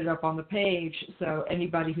can put it up on the page so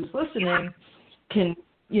anybody who's listening can,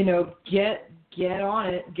 get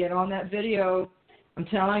on it, get on that video. I'm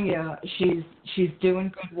telling you, she's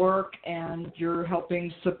doing good work, and you're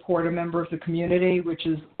helping support a member of the community, which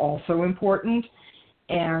is also important.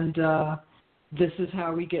 And this is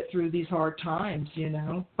how we get through these hard times,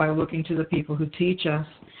 by looking to the people who teach us.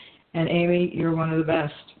 And Amy, you're one of the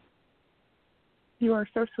best. You are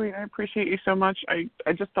so sweet. I appreciate you so much. I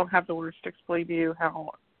just don't have the words to explain to you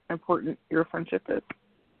how important your friendship is.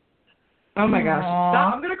 Oh my gosh!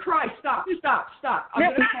 Stop! I'm gonna cry. Stop! I'm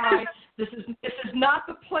gonna cry. This is not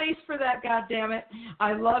the place for that. God damn it!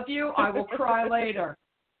 I love you. I will cry later.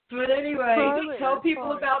 But anyway, tell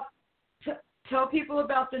people about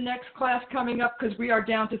the next class coming up, because we are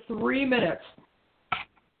down to 3 minutes.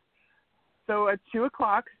 So at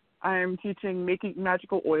 2:00, I'm teaching making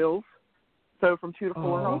magical oils. So from 2 to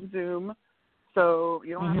 4 on Zoom. So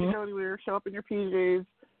you don't have to go anywhere. Show up in your PJs.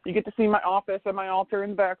 You get to see my office and my altar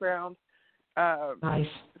in the background. Nice.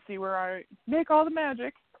 See where I make all the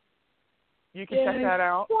magic. You can check that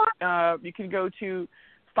out. You can go to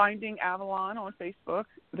Finding Avalon on Facebook.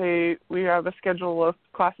 We have a schedule of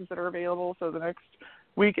classes that are available. So the next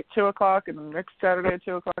week at 2:00, and the next Saturday at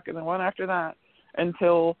 2:00, and the one after that,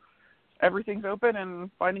 until everything's open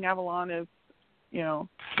and Finding Avalon is,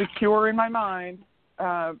 secure in my mind.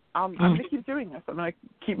 I'm going to keep doing this. I'm going to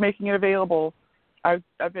keep making it available. I've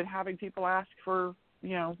been having people ask for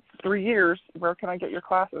 3 years, where can I get your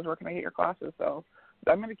classes? So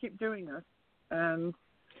I'm going to keep doing this. And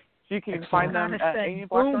so you can find them at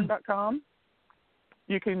amyblackthorn.com.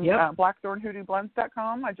 You can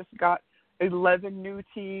blackthornhoodooblends.com. I just got 11 new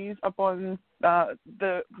teas up on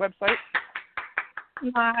the website.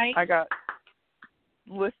 Nice. I got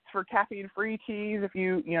lists for caffeine-free teas. If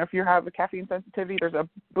you have a caffeine sensitivity,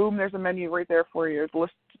 there's a menu right there for you. It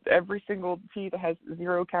lists every single tea that has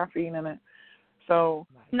 0 caffeine in it. So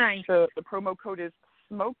nice. The promo code is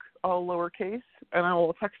SMOKE, all lowercase, and I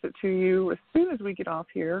will text it to you as soon as we get off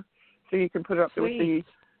here, so you can put it up with the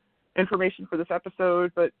information for this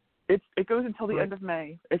episode. But it goes until the end of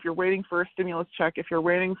May. If you're waiting for a stimulus check, if you're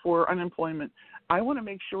waiting for unemployment, I want to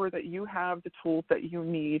make sure that you have the tools that you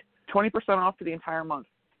need. 20% off for the entire month.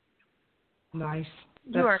 Nice.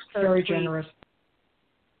 You are so very sweet. Generous.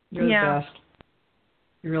 You're the best.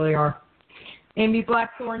 You really are. Amy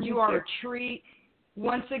Blackthorn, you are a treat.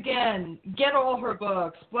 Once again, get all her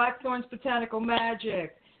books. Blackthorn's Botanical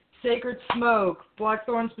Magic, Sacred Smoke,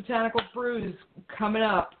 Blackthorn's Botanical Brews coming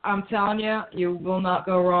up. I'm telling you, you will not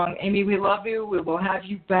go wrong. Amy, we love you. We will have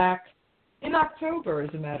you back in October,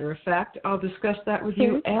 as a matter of fact. I'll discuss that with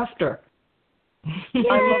you after. I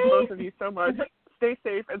love both of you so much. Stay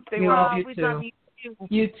safe and stay well. We love you too.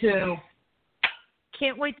 You too.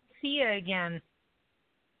 Can't wait to see you again.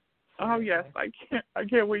 Oh yes, I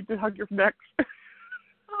can't wait to hug your necks.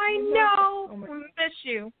 I know. We miss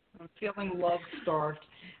you. I'm feeling love-starved.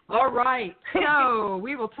 All right. So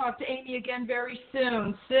we will talk to Amy again very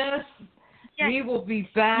soon. Sis, we will be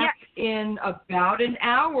back in about an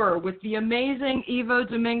hour with the amazing Ivo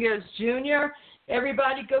Dominguez Jr.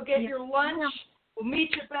 Everybody go get your lunch. We'll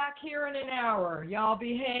meet you back here in an hour. Y'all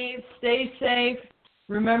behave. Stay safe.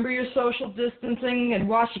 Remember your social distancing and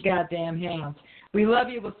wash your goddamn hands. We love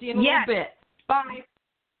you. We'll see you in a little bit. Bye.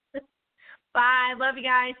 Bye. Love you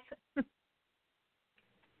guys.